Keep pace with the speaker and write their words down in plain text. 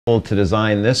to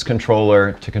design this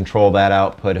controller to control that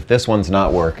output if this one's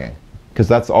not working. Because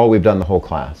that's all we've done the whole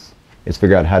class, is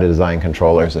figure out how to design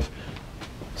controllers. If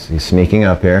so he's sneaking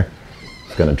up here.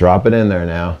 He's going to drop it in there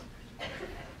now.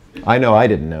 I know I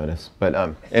didn't notice,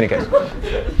 but any case.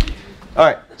 All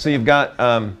right, so you've got,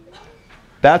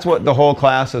 that's what the whole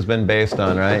class has been based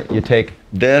on, right? You take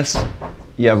this,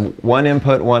 you have one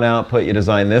input, one output, you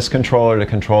design this controller to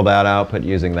control that output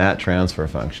using that transfer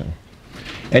function.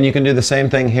 And you can do the same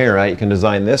thing here, right? You can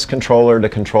design this controller to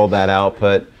control that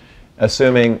output,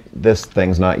 assuming this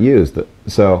thing's not used.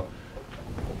 So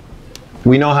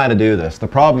we know how to do this. The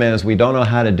problem is we don't know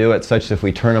how to do it such that if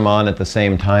we turn them on at the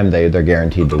same time, they're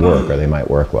guaranteed to work, or they might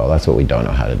work well. That's what we don't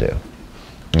know how to do.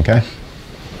 Okay?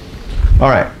 All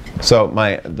right. So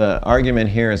the argument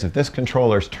here is if this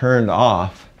controller's turned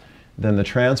off, then the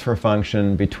transfer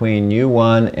function between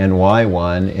u1 and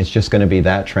y1 is just going to be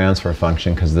that transfer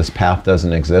function because this path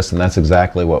doesn't exist, and that's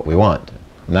exactly what we want.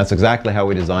 And that's exactly how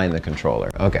we design the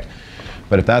controller. Okay.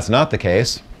 But if that's not the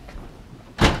case,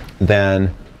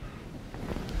 then,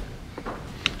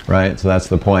 right, so that's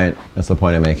the point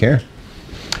I make here.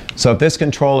 So if this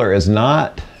controller is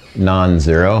not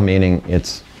non-zero, meaning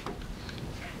it's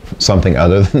something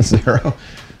other than 0,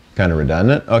 kind of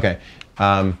redundant, okay,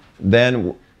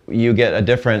 then you get a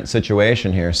different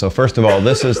situation here. So first of all,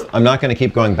 this is, I'm not going to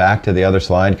keep going back to the other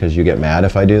slide because you get mad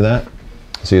if I do that.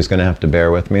 So you're just going to have to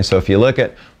bear with me. So if you look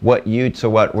at what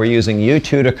we're using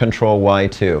u2 to control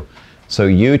y2. So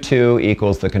u2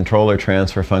 equals the controller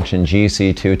transfer function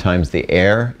gc2 times the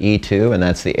error, e2, and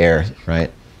that's the error, right?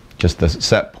 Just the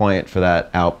set point for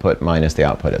that output minus the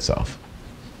output itself.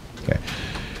 Okay.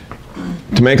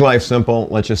 To make life simple,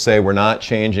 let's just say we're not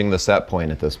changing the set point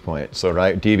at this point. So,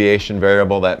 right, deviation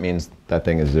variable, that means that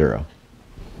thing is 0.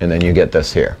 And then you get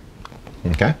this here.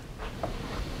 Okay?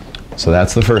 So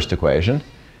that's the first equation.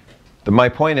 My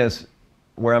point is,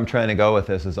 where I'm trying to go with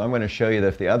this is I'm going to show you that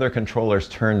if the other controller's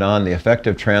turned on, the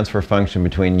effective transfer function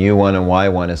between u1 and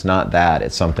y1 is not that.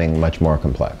 It's something much more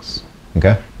complex.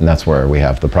 Okay? And that's where we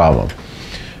have the problem.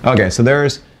 Okay, so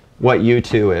there's what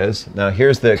u2 is. Now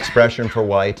here's the expression for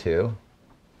y2.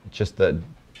 Just the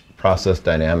process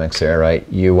dynamics here, right?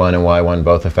 u1 and y1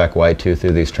 both affect y2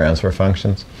 through these transfer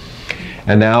functions.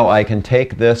 And now I can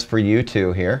take this for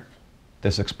u2 here,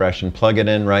 this expression, plug it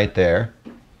in right there,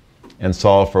 and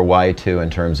solve for y2 in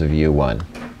terms of u1.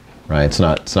 Right? It's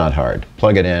not hard.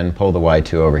 Plug it in, pull the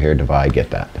y2 over here, divide, get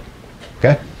that.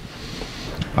 Okay?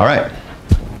 All right.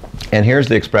 And here's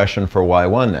the expression for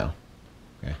y1 now.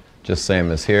 Okay. Just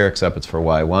same as here, except it's for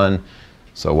y1.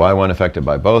 So y1 affected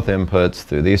by both inputs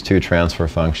through these two transfer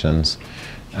functions.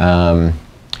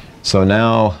 So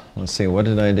now, let's see, what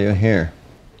did I do here?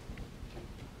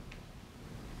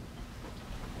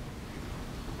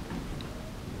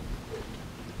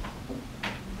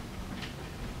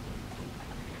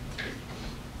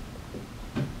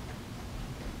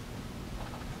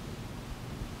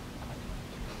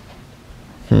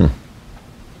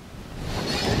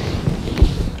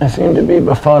 I seem to be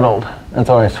befuddled. That's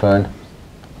always fun.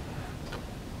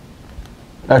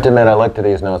 I have to admit, I looked at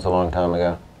these notes a long time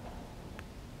ago.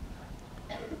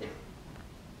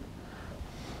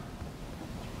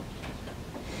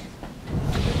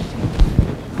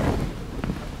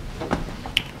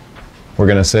 We're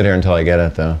going to sit here until I get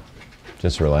it, though.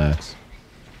 Just relax.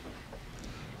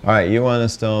 All right, u1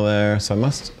 is still there, so I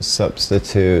must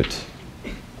substitute.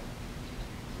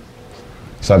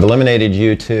 So I've eliminated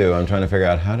u2. I'm trying to figure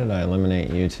out how did I eliminate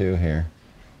u2 here.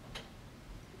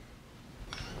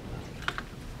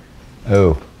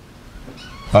 Oh.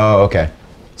 Oh, okay.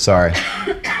 Sorry.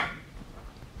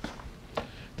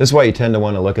 This is why you tend to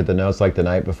want to look at the notes like the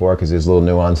night before, because there's little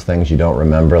nuanced things you don't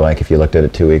remember, like if you looked at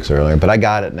it 2 weeks earlier. But I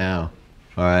got it now.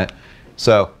 All right.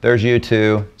 So there's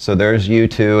u2. So there's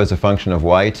u2 as a function of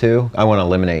y2. I want to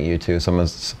eliminate u2. So I'm going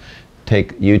to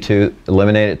take u2,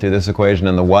 eliminate it through this equation,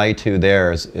 and the y2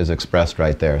 there is expressed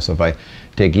right there. So if I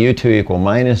take u2 equal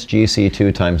minus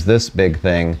gc2 times this big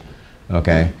thing,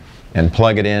 okay, and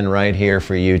plug it in right here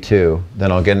for u2, then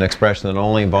I'll get an expression that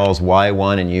only involves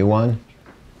y1 and u1,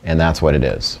 and that's what it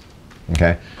is.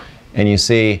 Okay? And you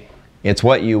see, it's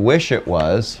what you wish it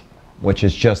was, which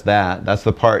is just that. That's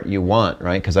the part you want,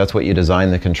 right? Because that's what you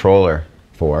designed the controller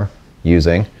for,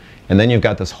 using. And then you've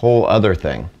got this whole other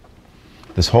thing.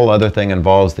 This whole other thing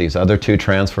involves these other two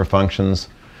transfer functions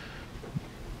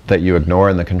that you ignore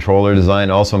in the controller design.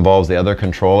 It also involves the other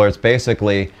controller. It's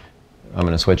basically, I'm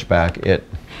going to switch back. Of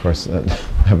course, I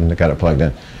haven't got it plugged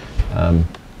in.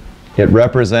 It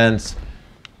represents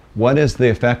what is the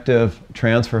effective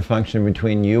transfer function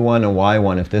between u1 and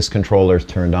y1 if this controller is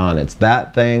turned on. It's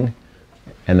that thing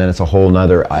and then it's a whole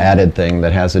nother added thing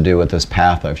that has to do with this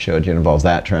path I've showed you. It involves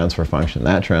that transfer function,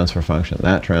 that transfer function,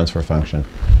 that transfer function.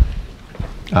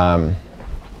 All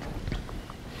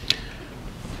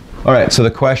right, so the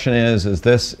question is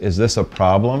this a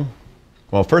problem?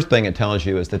 Well, first thing it tells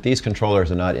you is that these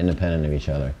controllers are not independent of each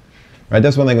other. Right,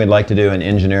 that's one thing we'd like to do in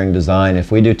engineering design.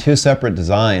 If we do two separate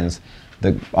designs,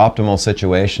 the optimal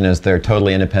situation is they're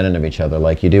totally independent of each other.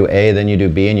 Like you do A, then you do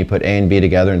B, and you put A and B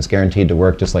together, and it's guaranteed to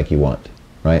work just like you want.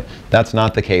 Right? That's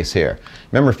not the case here.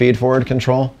 Remember feed-forward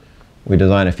control? We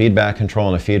design a feedback control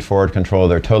and a feed-forward control.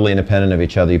 They're totally independent of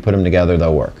each other. You put them together,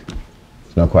 they'll work.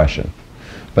 There's no question.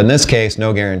 But in this case,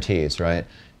 no guarantees, right?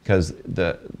 Because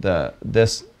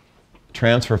this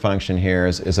transfer function here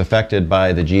is affected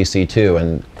by the GC2,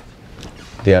 and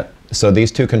so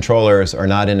these two controllers are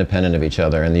not independent of each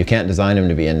other, and you can't design them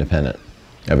to be independent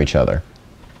of each other.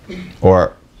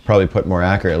 Or, probably put more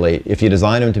accurately, if you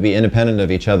design them to be independent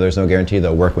of each other, there's no guarantee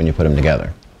they'll work when you put them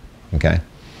together. Okay?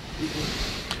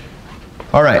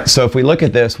 All right, so if we look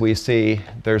at this, we see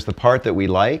there's the part that we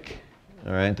like,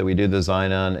 all right, that we do the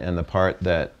design on, and the part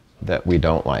that we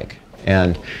don't like.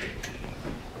 And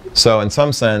so in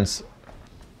some sense,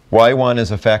 Y1 is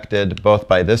affected both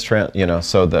by this,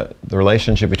 so the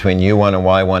relationship between U1 and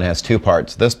Y1 has two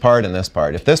parts, this part and this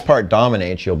part. If this part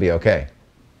dominates, you'll be okay.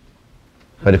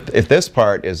 But if this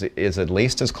part is at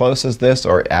least as close as this,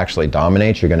 or actually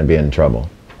dominates, you're going to be in trouble.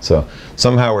 So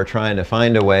somehow we're trying to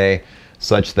find a way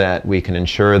such that we can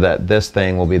ensure that this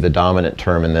thing will be the dominant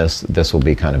term and this will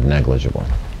be kind of negligible.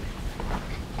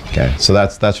 Okay, so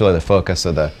that's really the focus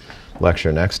of the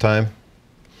lecture next time.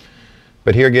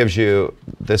 But here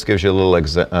this gives you a little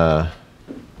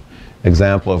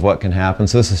example of what can happen.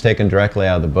 So this is taken directly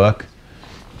out of the book.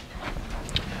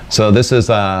 So this is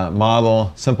a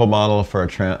simple model for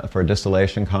a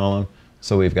distillation column.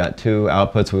 So we've got two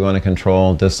outputs we want to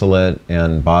control, distillate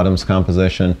and bottoms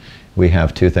composition. We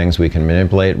have two things we can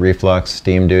manipulate, reflux,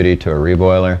 steam duty to a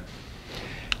reboiler.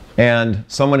 And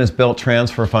someone has built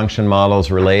transfer function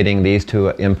models relating these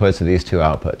two inputs to these two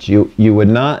outputs. You would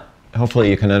not, hopefully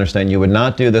you can understand, you would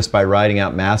not do this by writing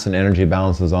out mass and energy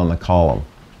balances on the column.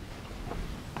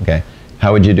 Okay,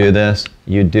 how would you do this?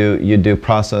 You'd do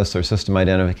process or system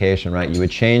identification, right? You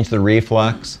would change the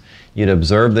reflux, you'd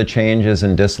observe the changes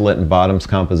in distillate and bottoms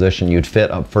composition, you'd fit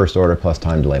a first order plus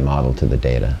time delay model to the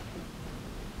data.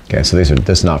 Okay, so this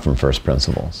is not from first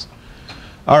principles.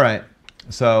 All right,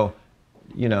 so,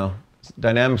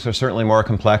 dynamics are certainly more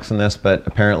complex than this, but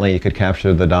apparently you could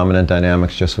capture the dominant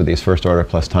dynamics just with these first order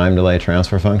plus time delay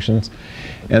transfer functions.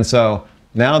 And so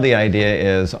now the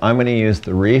idea is I'm going to use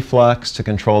the reflux to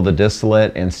control the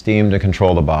distillate and steam to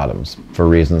control the bottoms for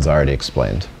reasons I already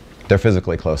explained. They're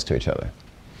physically close to each other.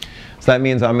 So that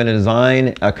means I'm going to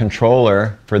design a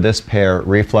controller for this pair,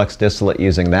 reflux distillate,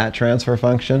 using that transfer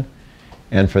function.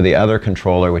 And for the other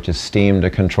controller, which is steam to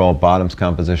control bottoms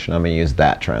composition, I'm going to use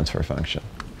that transfer function.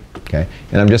 Okay?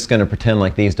 And I'm just going to pretend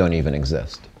like these don't even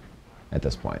exist at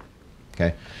this point.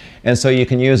 Okay? And so you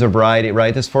can use a variety,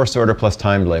 right? This first order plus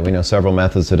time delay. We know several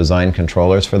methods to design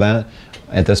controllers for that.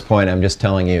 At this point, I'm just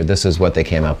telling you this is what they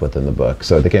came up with in the book.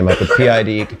 So they came up with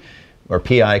PID or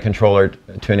PI controller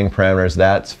tuning parameters.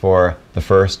 That's for the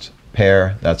first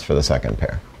pair. That's for the second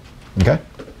pair. Okay?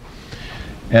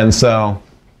 And so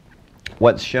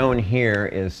what's shown here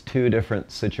is two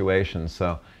different situations.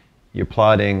 So you're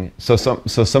plotting, so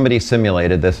somebody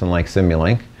simulated this in like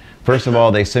Simulink. First of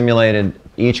all, they simulated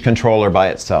each controller by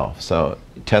itself. So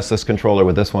test this controller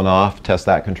with this one off, test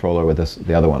that controller with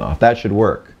the other one off. That should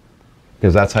work,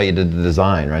 because that's how you did the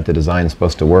design, right? The design is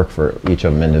supposed to work for each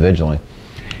of them individually.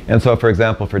 And so, for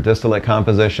example, for distillate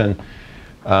composition,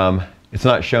 it's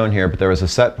not shown here, but there was a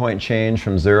set point change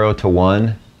from 0 to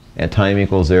 1 at time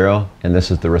equals 0, and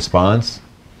this is the response.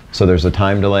 So there's a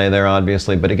time delay there,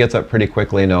 obviously, but it gets up pretty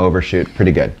quickly, no overshoot,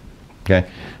 pretty good. Okay?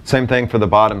 Same thing for the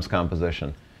bottoms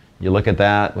composition. You look at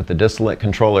that with the distillate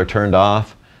controller turned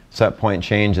off, set point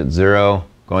change at 0,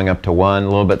 going up to 1, a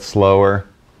little bit slower,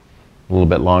 a little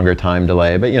bit longer time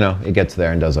delay, but it gets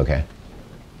there and does okay.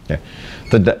 Okay.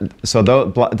 So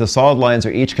the solid lines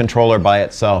are each controller by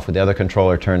itself with the other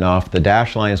controller turned off. The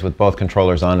dashed lines with both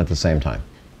controllers on at the same time.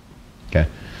 Okay.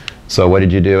 So what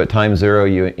did you do? At time 0,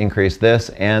 you increase this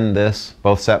and this,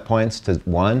 both set points, to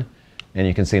 1. And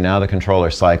you can see now the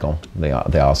controllers cycle. They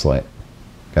oscillate.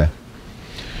 Okay.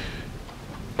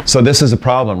 So this is a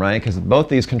problem, right? Because both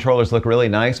these controllers look really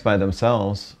nice by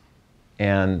themselves,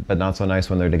 but not so nice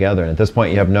when they're together. And at this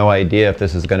point, you have no idea if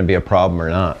this is going to be a problem or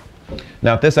not.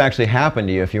 Now, if this actually happened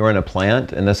to you, if you were in a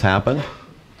plant and this happened,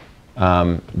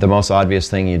 the most obvious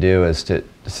thing you do is to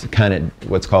kind of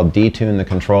what's called detune the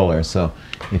controller. So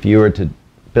if you were to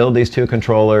build these two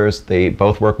controllers. They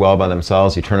both work well by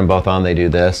themselves. You turn them both on, they do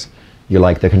this. You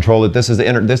like the controller. This is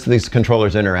these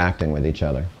controllers interacting with each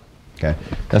other. Okay,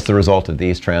 that's the result of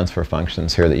these transfer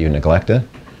functions here that you neglected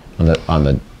on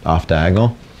the off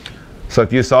diagonal. So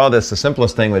if you saw this, the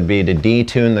simplest thing would be to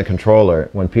detune the controller.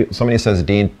 When somebody says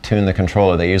detune the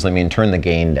controller, they usually mean turn the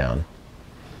gain down.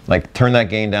 Like turn that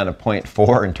gain down to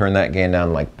 0.4 and turn that gain down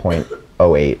to like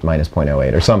 0.08, minus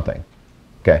 0.08 or something.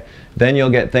 Okay, then you'll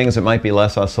get things that might be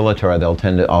less oscillatory. They'll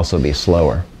tend to also be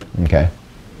slower. Okay,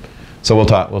 so we'll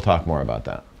talk more about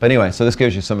that. But anyway, so this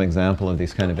gives you some example of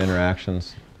these kind of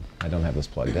interactions. I don't have this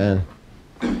plugged in.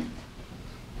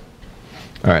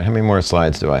 All right, how many more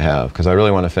slides do I have? Because I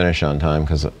really want to finish on time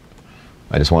because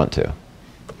I just want to.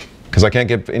 Because I can't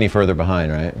get any further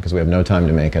behind, right? Because we have no time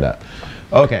to make it up.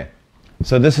 Okay,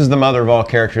 so this is the mother of all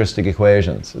characteristic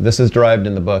equations. This is derived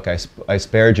in the book. I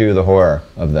spared you the horror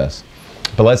of this.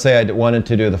 But let's say I wanted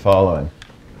to do the following.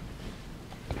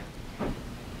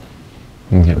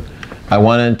 Okay. I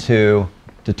wanted to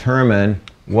determine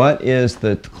what is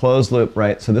the closed loop,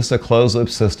 right? So this is a closed loop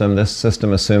system. This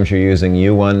system assumes you're using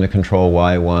U1 to control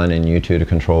Y1 and U2 to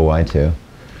control Y2.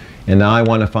 And now I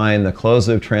want to find the closed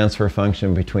loop transfer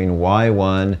function between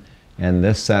Y1 and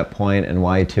this set point and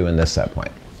Y2 and this set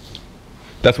point.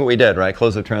 That's what we did, right?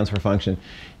 Closed loop transfer function.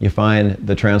 You find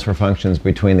the transfer functions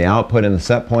between the output and the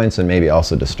set points and maybe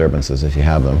also disturbances if you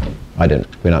have them.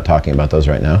 We're not talking about those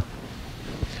right now.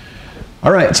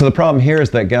 All right, so the problem here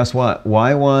is that guess what?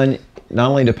 Y1 not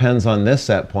only depends on this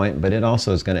set point, but it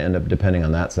also is going to end up depending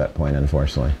on that set point,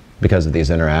 unfortunately, because of these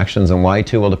interactions. And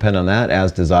Y2 will depend on that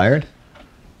as desired,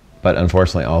 but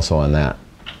unfortunately also on that.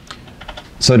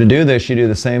 So to do this, you do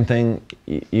the same thing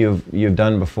you've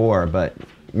done before, but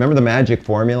remember the magic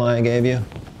formula I gave you?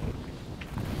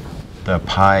 The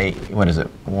pi, what is it?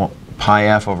 Pi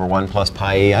f over 1 plus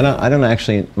pi e. I don't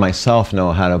actually myself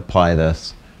know how to apply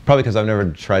this. Probably because I've never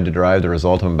tried to derive the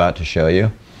result I'm about to show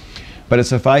you. But it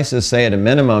suffices to say at a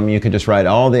minimum you could just write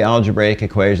all the algebraic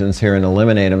equations here and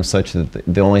eliminate them such that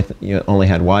you only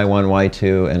had y1,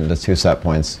 y2, and the two set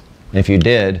points. And if you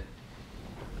did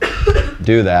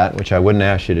do that, which I wouldn't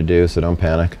ask you to do, so don't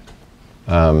panic,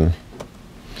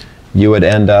 you would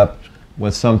end up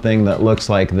with something that looks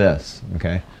like this.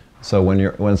 Okay? So when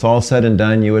it's all said and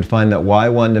done, you would find that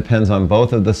y1 depends on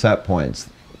both of the set points,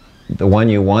 the one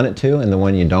you want it to and the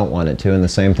one you don't want it to, and the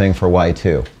same thing for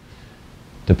y2.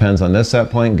 Depends on this set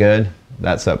point, good.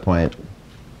 That set point,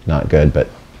 not good, but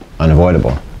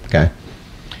unavoidable. Okay.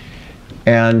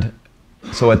 And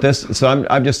so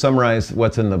I've just summarized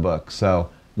what's in the book. So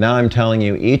now I'm telling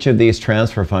you each of these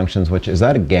transfer functions, which is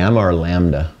that a gamma or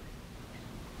lambda?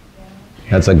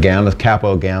 That's a gamma,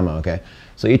 capo gamma. Okay.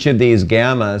 So each of these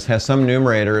gammas has some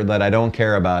numerator that I don't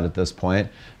care about at this point,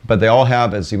 but they all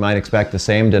have, as you might expect, the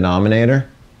same denominator.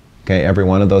 Okay, every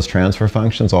one of those transfer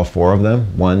functions, all four of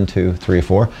them, 1, 2, 3,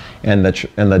 4, and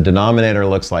the denominator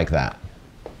looks like that.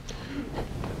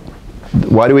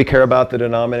 Why do we care about the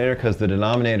denominator? Because the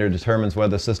denominator determines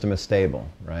whether the system is stable,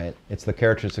 right? It's the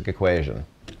characteristic equation.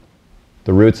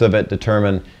 The roots of it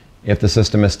determine if the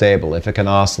system is stable, if it can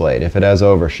oscillate, if it has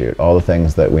overshoot, all the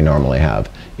things that we normally have.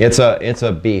 It's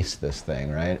a beast, this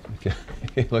thing, right?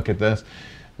 If you look at this.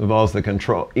 Involves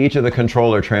each of the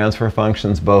controller transfer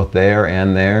functions, both there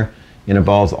and there. It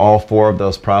involves all four of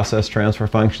those process transfer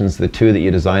functions, the two that you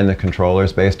designed the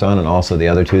controllers based on, and also the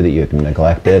other two that you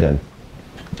neglected. And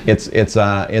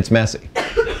it's messy.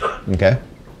 Okay.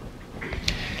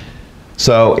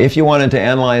 So if you wanted to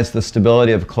analyze the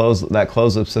stability of that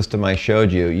closed loop system I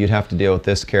showed you, you'd have to deal with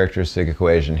this characteristic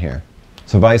equation here.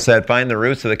 So if I said find the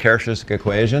roots of the characteristic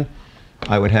equation,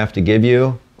 I would have to give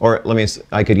you. Or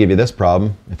I could give you this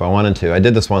problem if I wanted to. I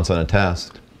did this once on a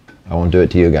test. I won't do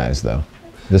it to you guys though.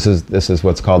 This is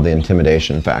what's called the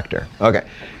intimidation factor. Okay,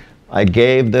 I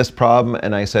gave this problem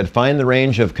and I said find the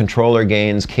range of controller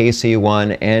gains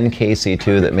Kc1 and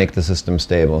Kc2 that make the system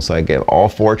stable. So I gave all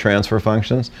four transfer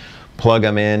functions, plug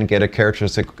them in, get a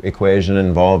characteristic equation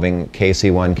involving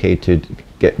Kc1,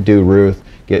 K2, do Ruth,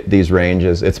 get these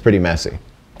ranges. It's pretty messy,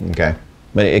 okay,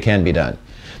 but it can be done.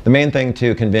 The main thing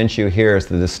to convince you here is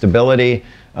that the stability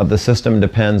of the system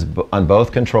depends on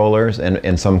both controllers and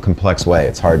in some complex way.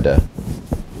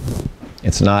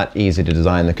 It's not easy to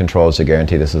design the controls to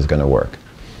guarantee this is going to work.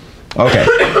 Okay.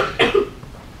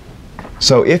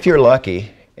 So if you're lucky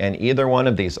and either one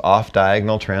of these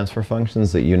off-diagonal transfer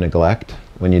functions that you neglect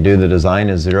when you do the design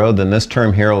is 0, then this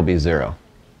term here will be 0.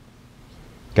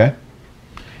 Okay?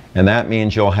 And that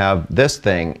means you'll have this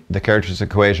thing, the characteristic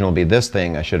equation will be this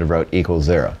thing I should have wrote equals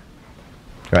 0.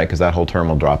 Right? Because that whole term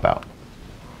will drop out.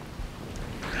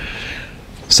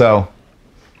 So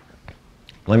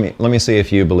let me see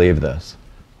if you believe this.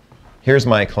 Here's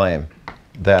my claim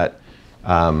that,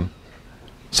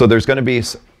 so there's going to be,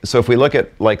 so if we look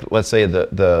at, like, let's say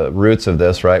the roots of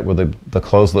this, right, well, the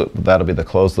closed loop, that'll be the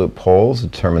closed loop poles,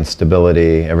 determine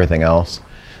stability, everything else.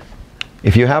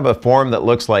 If you have a form that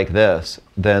looks like this,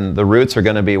 then the roots are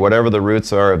going to be whatever the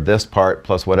roots are of this part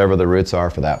plus whatever the roots are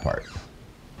for that part,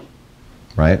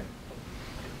 right?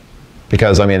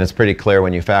 Because, I mean, it's pretty clear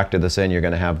when you factor this in, you're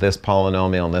going to have this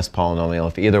polynomial and this polynomial.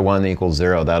 If either one equals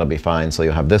 0, that'll be fine. So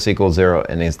you'll have this equals 0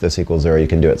 and this equals 0. You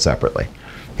can do it separately,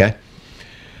 okay?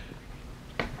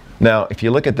 Now, if you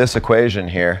look at this equation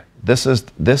here, this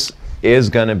is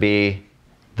going to be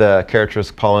the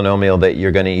characteristic polynomial that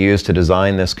you're going to use to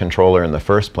design this controller in the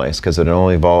first place, because it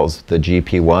only involves the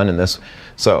GP1 and this.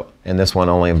 And this one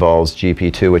only involves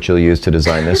GP2, which you'll use to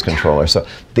design this controller. So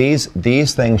these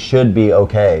things should be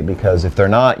okay, because if they're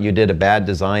not, you did a bad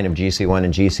design of GC1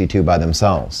 and GC2 by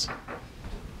themselves.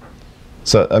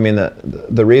 So, I mean,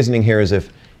 the reasoning here is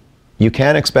if you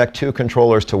can't expect two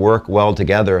controllers to work well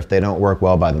together if they don't work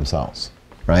well by themselves,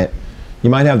 right? You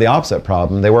might have the opposite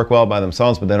problem. They work well by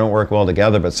themselves, but they don't work well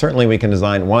together. But certainly we can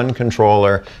design one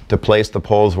controller to place the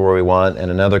poles where we want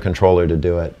and another controller to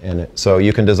do it. And so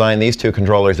you can design these two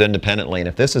controllers independently. And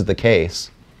if this is the case,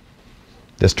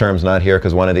 this term's not here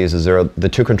because one of these is 0. The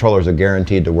two controllers are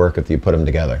guaranteed to work if you put them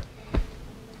together.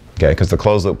 Okay, because the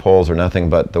closed loop poles are nothing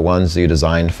but the ones you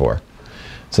designed for.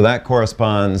 So that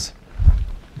corresponds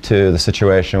to the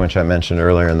situation which I mentioned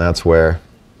earlier, and that's where,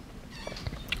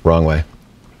 wrong way.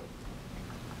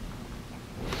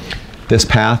 This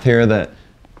path here that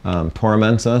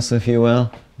torments us, if you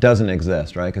will, doesn't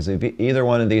exist, right? Because if either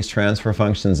one of these transfer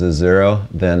functions is 0,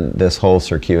 then this whole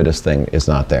circuitous thing is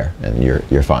not there, and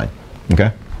you're fine.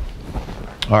 Okay?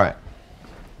 All right.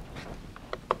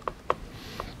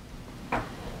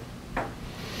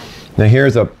 Now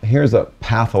here's a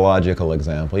pathological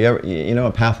example. You know what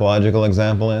a pathological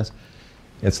example is?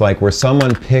 It's like where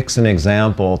someone picks an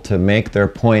example to make their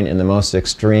point in the most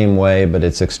extreme way, but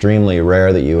it's extremely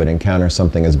rare that you would encounter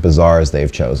something as bizarre as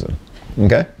they've chosen.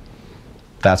 Okay?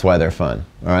 That's why they're fun.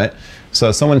 All right?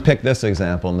 So someone picked this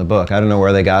example in the book. I don't know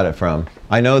where they got it from.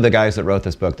 I know the guys that wrote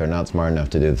this book, they're not smart enough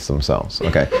to do this themselves.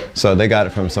 Okay? So they got it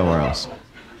from somewhere else.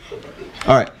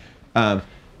 All right. All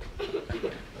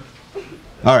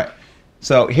right.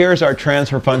 So here's our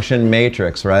transfer function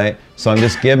matrix, right? So I'm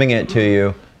just giving it to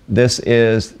you. This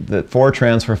is the 4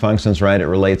 transfer functions, right? It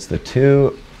relates the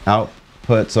 2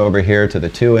 outputs over here to the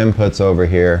 2 inputs over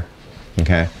here.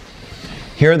 Okay.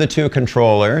 Here are the 2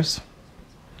 controllers.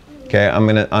 Okay,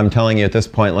 I'm telling you at this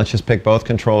point, let's just pick both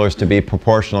controllers to be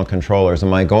proportional controllers.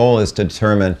 And my goal is to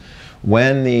determine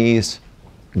when these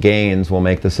gains will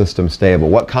make the system stable.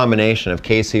 What combination of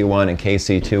KC1 and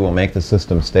KC2 will make the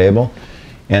system stable?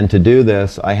 And to do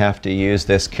this, I have to use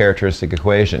this characteristic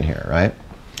equation here, right?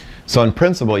 So in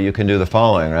principle, you can do the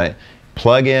following, right?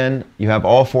 Plug in, you have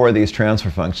all 4 of these transfer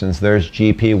functions. There's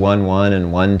GP11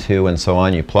 and 12 and so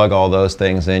on. You plug all those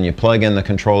things in. You plug in the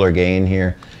controller gain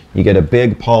here. You get a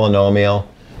big polynomial.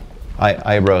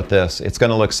 I wrote this. It's going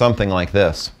to look something like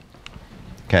this.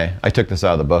 Okay, I took this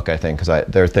out of the book, I think, because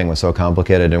their thing was so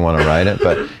complicated I didn't want to write it.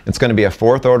 But it's going to be a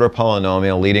 4th order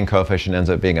polynomial. Leading coefficient ends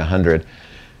up being 100.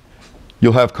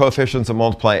 You'll have coefficients that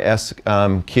multiply s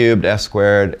cubed, s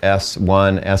squared,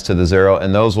 s1, s to the 0,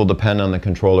 and those will depend on the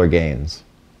controller gains.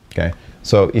 Okay,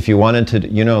 so if you wanted to,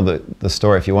 you know the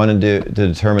story, if you wanted to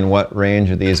determine what range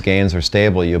of these gains are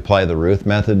stable, you apply the Ruth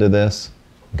method to this.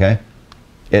 Okay,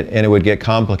 and it would get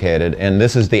complicated, and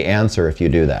this is the answer if you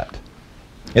do that.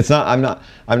 It's not.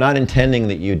 I'm not intending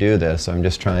that you do this. I'm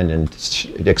just trying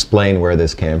to explain where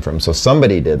this came from. So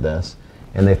somebody did this.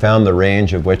 And they found the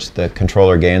range of which the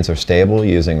controller gains are stable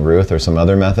using Ruth or some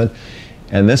other method.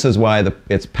 And this is why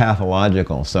it's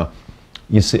pathological. So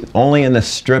you see, only in this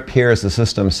strip here is the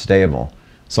system stable.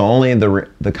 So only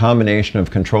the combination of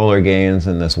controller gains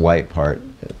and this white part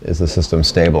is the system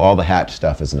stable. All the hatch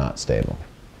stuff is not stable.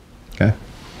 Okay?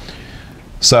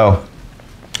 So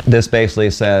this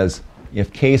basically says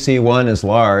if KC1 is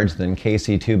large, then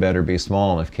KC2 better be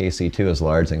small. And if KC2 is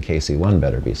large, then KC1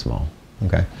 better be small.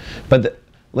 Okay? But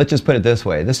let's just put it this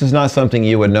way. This is not something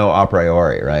you would know a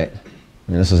priori, right?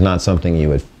 I mean, this is not something you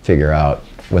would figure out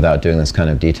without doing this kind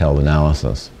of detailed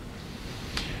analysis.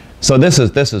 So this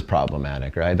is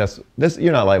problematic, right?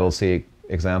 You're not liable to see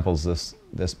examples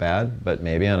this bad, but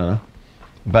maybe, I don't know.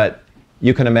 But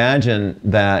you can imagine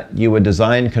that you would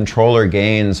design controller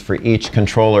gains for each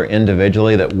controller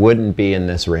individually that wouldn't be in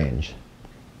this range.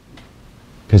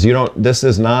 Because this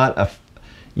is not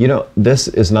this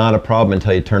is not a problem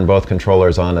until you turn both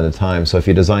controllers on at a time. So if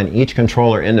you design each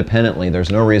controller independently, there's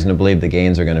no reason to believe the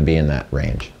gains are going to be in that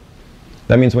range.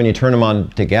 That means when you turn them on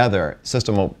together, the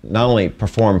system will not only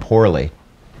perform poorly,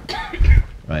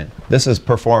 right? This is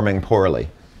performing poorly,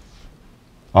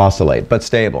 oscillate, but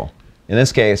stable. In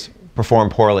this case, perform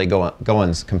poorly, go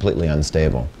on's completely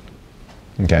unstable.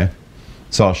 Okay?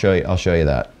 So I'll show you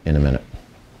that in a minute.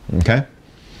 Okay?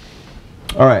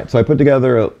 All right, so I put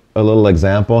together a little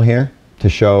example here to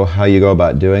show how you go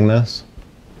about doing this.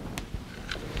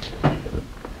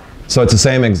 So it's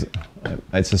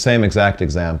the same exact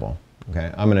example.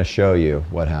 Okay, I'm going to show you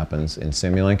what happens in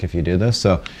Simulink if you do this.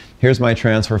 So here's my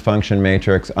transfer function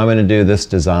matrix. I'm going to do this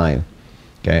design.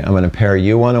 Okay, I'm going to pair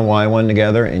U1 and Y1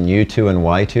 together and U2 and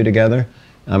Y2 together.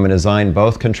 I'm going to design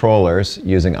both controllers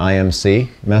using IMC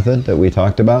method that we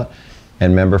talked about.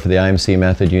 And remember, for the IMC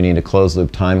method, you need a closed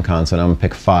loop time constant. I'm going to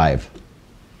pick 5.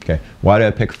 Okay, why do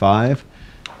I pick 5?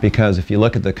 Because if you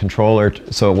look at the controller,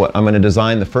 so I'm going to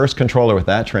design the first controller with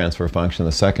that transfer function,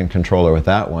 the second controller with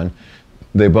that one.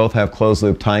 They both have closed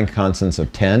loop time constants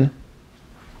of 10.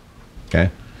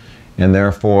 Okay, and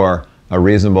therefore a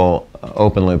reasonable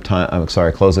open loop time,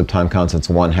 closed loop time constant's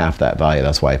 1/2 that value.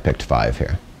 That's why I picked 5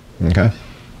 here. Okay.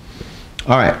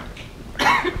 All right.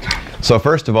 So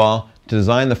first of all, to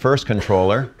design the first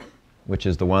controller, which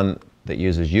is the one that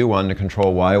uses U1 to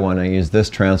control Y1, I use this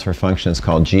transfer function. It's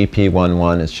called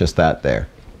GP11. It's just that there.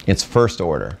 It's first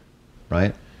order,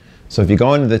 right? So if you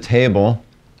go into the table,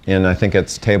 and I think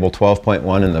it's table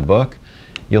 12.1 in the book,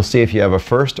 you'll see if you have a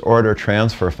first order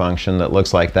transfer function that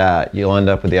looks like that, you'll end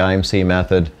up with the IMC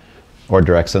method, or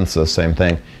direct synthesis, same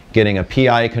thing, getting a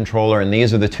PI controller, and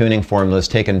these are the tuning formulas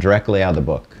taken directly out of the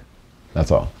book.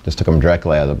 That's all. Just took them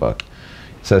directly out of the book.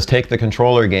 It says take the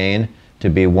controller gain to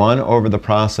be 1 over the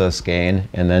process gain,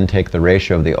 and then take the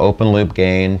ratio of the open loop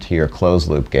gain to your closed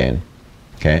loop gain.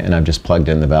 Okay, and I've just plugged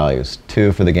in the values.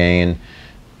 2 for the gain,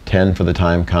 10 for the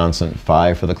time constant,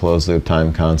 5 for the closed loop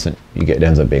time constant. It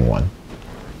ends up being 1.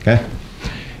 Okay?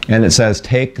 And it says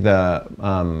take the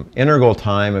integral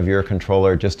time of your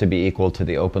controller just to be equal to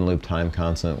the open loop time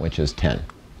constant, which is 10.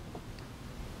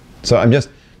 So I'm just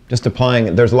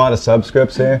applying, there's a lot of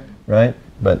subscripts here, right?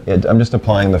 But I'm just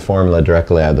applying the formula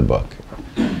directly out of the book.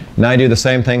 Now I do the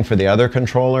same thing for the other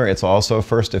controller. It's also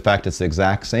first, in fact, it's the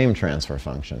exact same transfer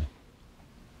function.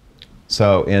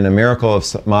 So in a miracle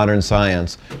of modern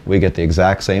science, we get the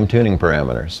exact same tuning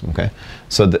parameters. Okay,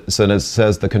 so it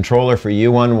says the controller for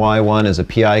U1, Y1 is a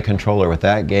PI controller with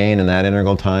that gain and that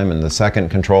integral time, and the second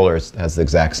controller has the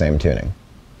exact same tuning.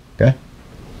 Okay,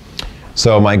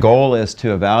 so my goal is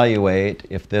to evaluate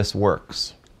if this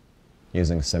works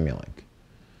using Simulink.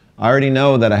 I already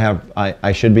know that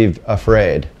I should be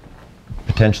afraid,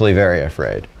 potentially very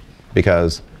afraid,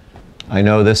 because I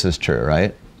know this is true,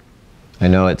 right? I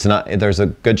know it's not, there's a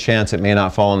good chance it may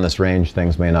not fall in this range,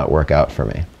 things may not work out for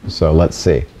me. So let's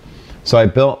see. So I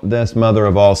built this mother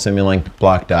of all Simulink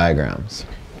block diagrams.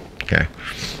 Okay.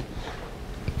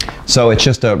 So it's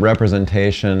just a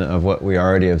representation of what we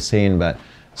already have seen, but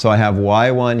so I have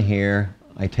Y1 here,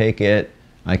 I take it,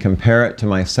 I compare it to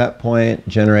my set point,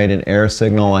 generate an error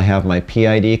signal, I have my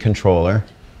PID controller,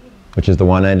 which is the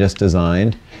one I just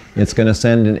designed. It's going to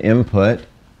send an input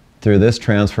through this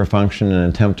transfer function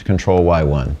and attempt to control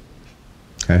Y1.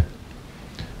 Okay?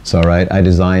 So, right, I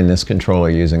designed this controller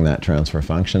using that transfer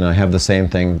function. I have the same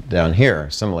thing down here,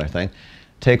 similar thing.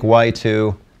 Take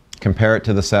Y2, compare it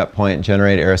to the set point,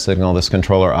 generate error signal, this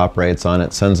controller operates on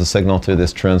it, sends a signal to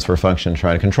this transfer function to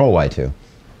try to control Y2.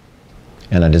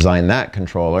 And I designed that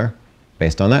controller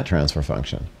based on that transfer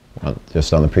function,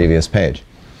 just on the previous page.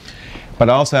 But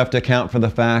I also have to account for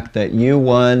the fact that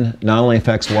U1 not only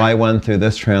affects Y1 through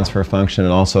this transfer function, it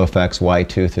also affects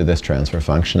Y2 through this transfer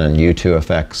function, and U2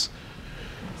 affects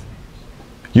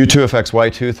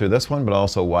Y2 through this one, but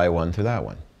also Y1 through that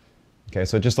one. Okay,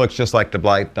 so it just looks just like the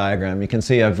block diagram. You can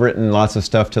see I've written lots of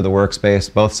stuff to the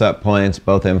workspace, both set points,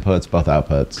 both inputs, both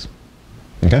outputs.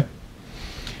 Okay?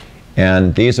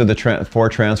 And these are the 4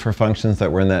 transfer functions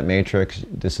that were in that matrix.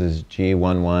 This is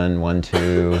G11,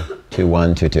 12,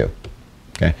 21, 22.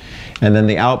 Okay. And then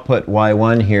the output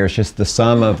Y1 here is just the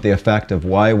sum of the effect of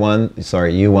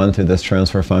U1 through this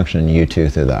transfer function and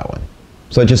U2 through that one.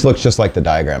 So it just looks just like the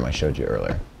diagram I showed you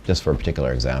earlier, just for a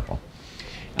particular example.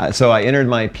 So I entered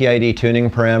my PID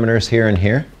tuning parameters here and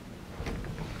here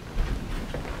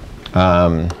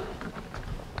that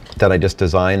I just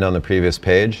designed on the previous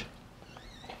page.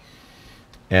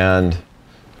 And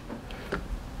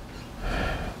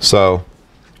so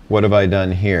what have I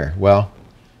done here? Well,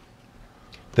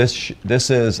 this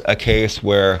is a case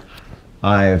where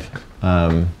I've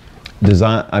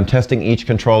I'm testing each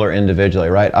controller individually,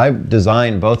 right? I've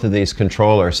designed both of these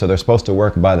controllers so they're supposed to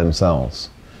work by themselves.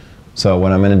 So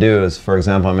what I'm going to do is, for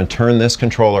example, I'm going to turn this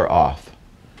controller off.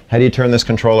 How do you turn this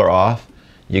controller off?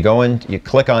 You go in, you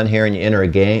click on here and you enter a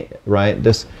gain, right?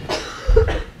 This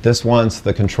wants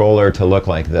the controller to look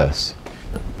like this.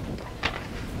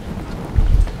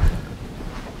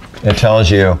 It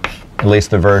tells you, at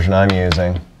least the version I'm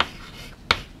using,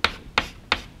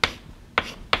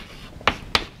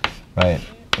 right?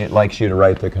 It likes you to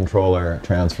write the controller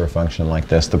transfer function like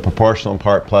this: the proportional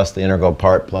part plus the integral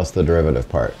part plus the derivative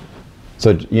part.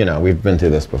 So, you know, we've been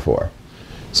through this before.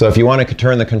 So if you want to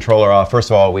turn the controller off, first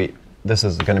of all, this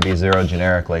is going to be 0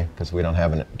 generically because we don't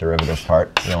have a derivative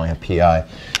part. We only have pi.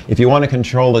 If you want to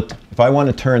control it, if I want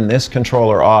to turn this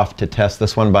controller off to test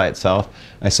this one by itself,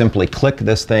 I simply click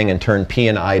this thing and turn p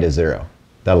and I to 0.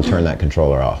 That'll turn that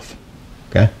controller off.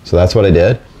 Okay, so that's what I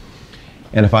did.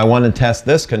 And if I want to test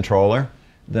this controller,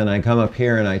 then I come up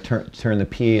here and I turn the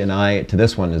p and I to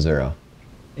this one to 0.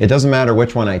 It doesn't matter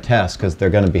which one I test because they're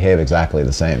going to behave exactly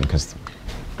the same because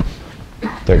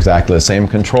they're exactly the same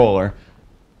controller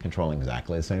controlling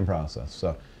exactly the same process.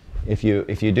 So if you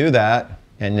do that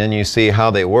and then you see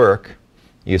how they work,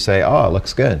 you say, oh, it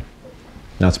looks good.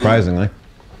 Not surprisingly.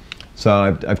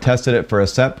 So I've tested it for a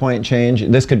set point change.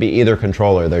 This could be either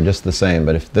controller, they're just the same.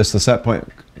 But if this is the set point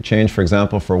change, for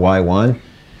example, for y1,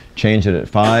 change it at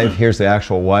 5. Here's the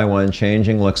actual y1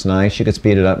 changing. Looks nice. You could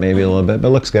speed it up maybe a little bit, but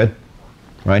it looks good.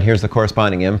 Right, here's the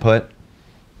corresponding input.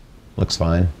 Looks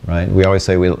fine, right? We always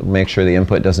say we make sure the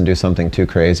input doesn't do something too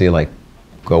crazy, like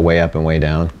go way up and way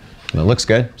down. And it looks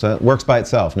good, so it works by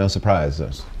itself, no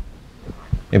surprises.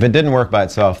 If it didn't work by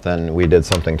itself, then we did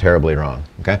something terribly wrong,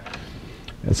 okay?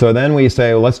 And so then we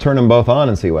say, well, let's turn them both on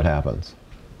and see what happens.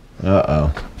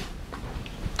 Uh-oh.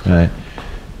 All right.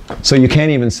 So you can't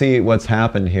even see what's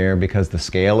happened here because the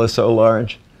scale is so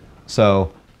large.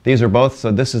 So these are both,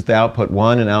 so this is the output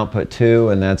 1 and output 2,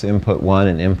 and that's input 1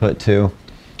 and input 2.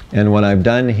 And what I've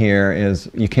done here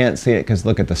is, you can't see it because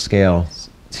look at the scale,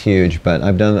 it's huge, but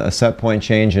I've done a set point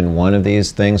change in one of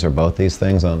these things or both these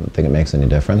things. I don't think it makes any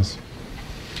difference.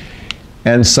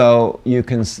 And so you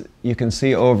can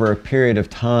see over a period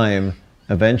of time,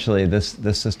 eventually this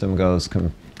system goes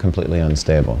completely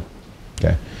unstable.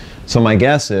 Okay. So my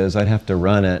guess is I'd have to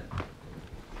run it.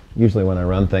 Usually when I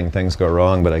run things go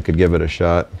wrong, but I could give it a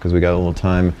shot because we got a little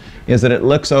time. Is that it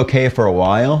looks okay for a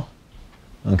while,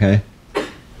 okay,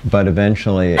 but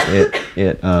eventually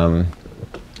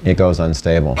it goes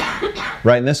unstable,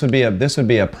 right? And this would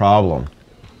be a problem.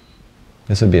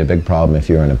 This would be a big problem if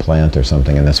you were in a plant or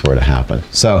something and this were to happen.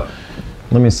 So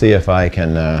let me see if I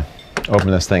can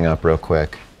open this thing up real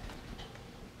quick.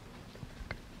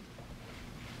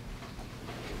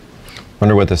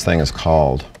 Wonder what this thing is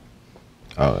called.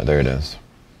 Oh, there it is.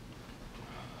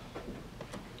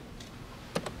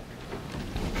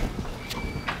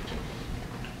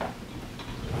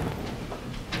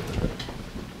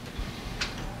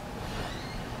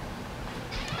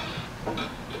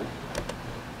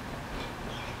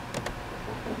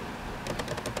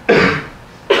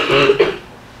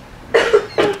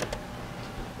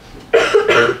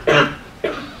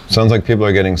 Sounds like people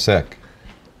are getting sick.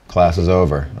 Class is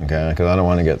over, okay? Because I don't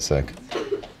want to get sick.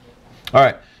 All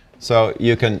right, so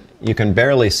you can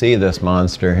barely see this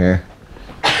monster here.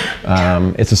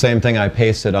 It's the same thing I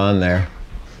pasted on there.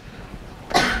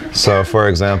 So for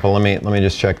example, let me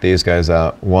just check these guys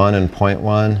out. 1 and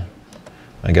 0.1.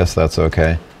 I guess that's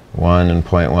okay. 1 and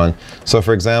 0.1. So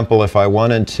for example, if I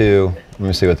wanted to, let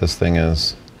me see what this thing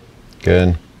is.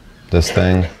 Good. This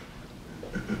thing.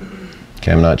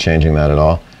 Okay, I'm not changing that at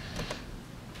all.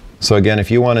 So again, if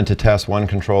you wanted to test one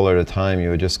controller at a time, you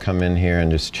would just come in here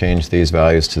and just change these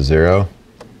values to 0.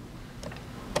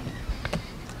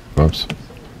 Whoops.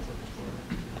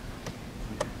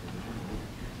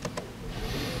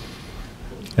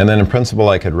 And then in principle,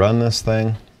 I could run this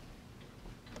thing.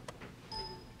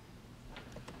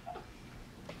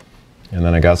 And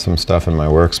then I got some stuff in my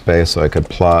workspace, so I could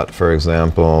plot, for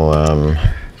example,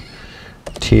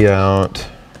 T out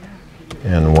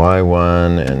and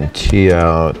Y1 and T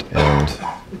out and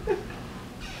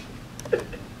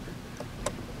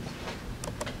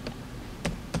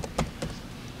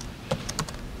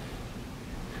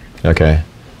okay,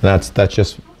 that's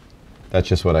just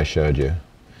what I showed you.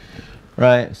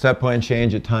 Right, set point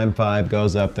change at time 5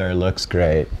 goes up there, looks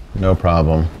great, no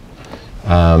problem.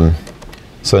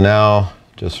 So now,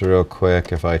 just real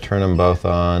quick, if I turn them both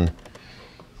on,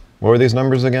 what were these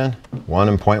numbers again? 1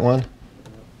 and 0.1?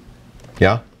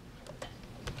 Yeah?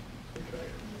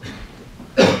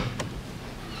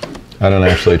 I don't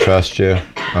actually trust you.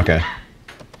 Okay.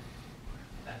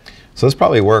 So this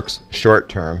probably works short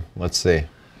term. Let's see.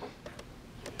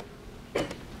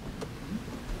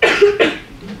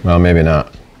 Well, maybe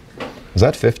not. Is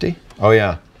that 50? Oh,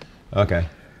 yeah. Okay.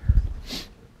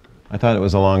 I thought it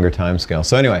was a longer time scale.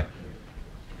 So anyway,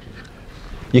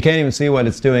 you can't even see what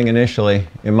it's doing initially.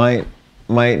 It might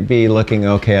be looking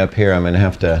okay up here. I'm going to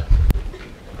have to...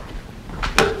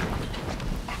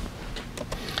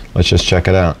 Let's just check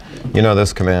it out. You know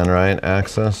this command, right?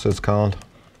 Access it's called.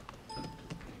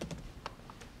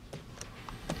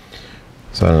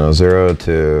 So I don't know, 0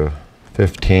 to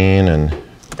 15 and...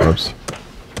 Oops.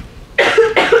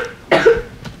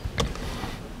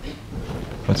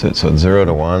 What's it? So it's 0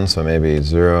 to 1, so maybe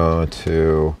 0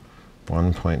 to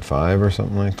 1.5 or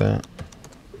something like that.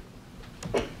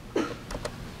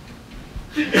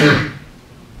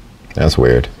 That's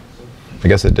weird. I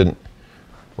guess it didn't.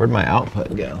 Where'd my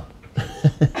output go?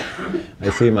 I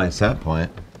see my set point.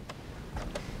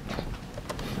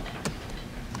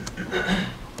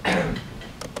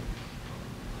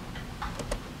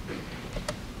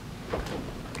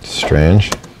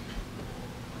 Strange.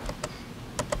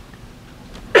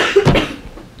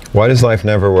 Why does life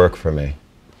never work for me?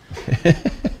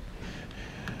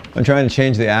 I'm trying to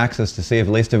change the axis to see if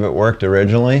at least if it worked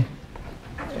originally.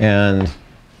 And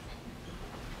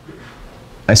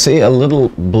I see a little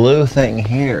blue thing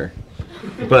here,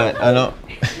 but I don't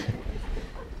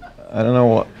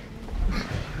know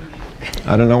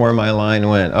where my line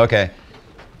went. Okay,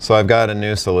 so I've got a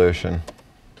new solution.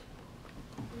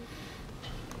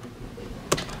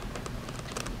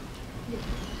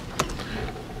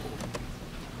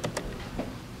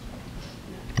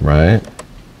 Right?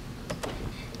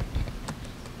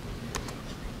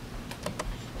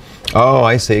 Oh,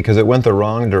 I see, because it went the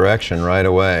wrong direction right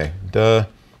away. Duh.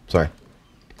 Sorry.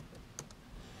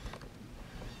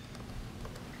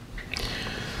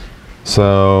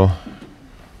 So,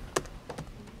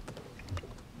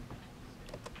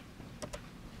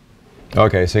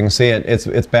 okay, so you can see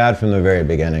it's bad from the very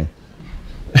beginning.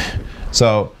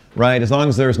 So, right, as long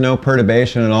as there's no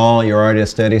perturbation at all, you're already at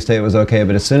steady state, was okay,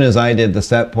 but as soon as I did the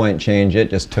set point change, it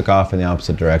just took off in the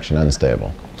opposite direction,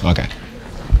 unstable. Okay.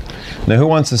 Now, who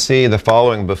wants to see the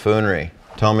following buffoonery?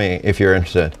 Tell me if you're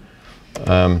interested.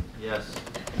 Yes.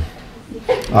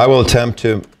 I will attempt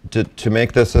to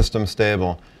make this system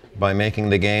stable by making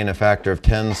the gain a factor of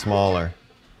 10 smaller.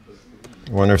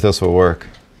 I wonder if this will work.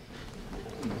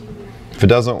 If it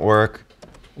doesn't work,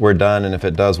 we're done, and if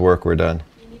it does work, we're done.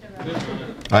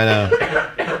 I know.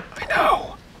 I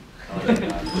know.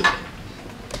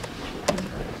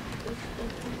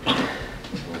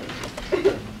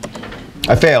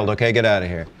 I failed. Okay, get out of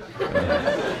here.